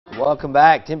Welcome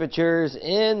back. Temperatures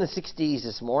in the 60s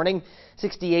this morning.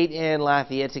 68 in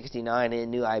Lafayette, 69 in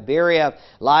New Iberia.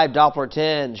 Live Doppler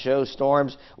 10 shows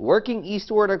storms working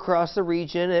eastward across the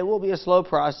region. It will be a slow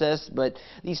process, but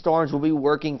these storms will be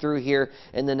working through here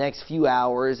in the next few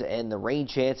hours, and the rain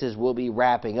chances will be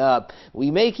wrapping up.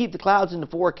 We may keep the clouds in the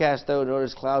forecast, though.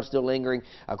 Notice clouds still lingering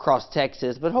across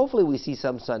Texas, but hopefully we see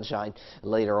some sunshine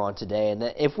later on today. And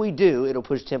if we do, it'll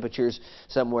push temperatures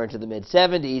somewhere into the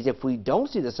mid-70s. If we don't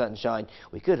see the sunshine,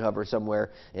 we could hover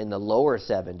somewhere in the lower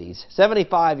 70s.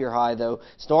 75 your high, though.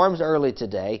 Storms early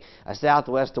today. A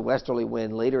southwest to westerly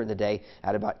wind later in the day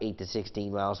at about 8 to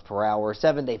 16 miles per hour.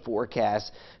 7-day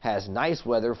forecast has nice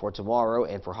weather for tomorrow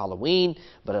and for Halloween,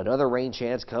 but another rain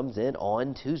chance comes in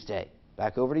on Tuesday.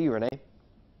 Back over to you, Renee.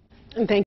 Thank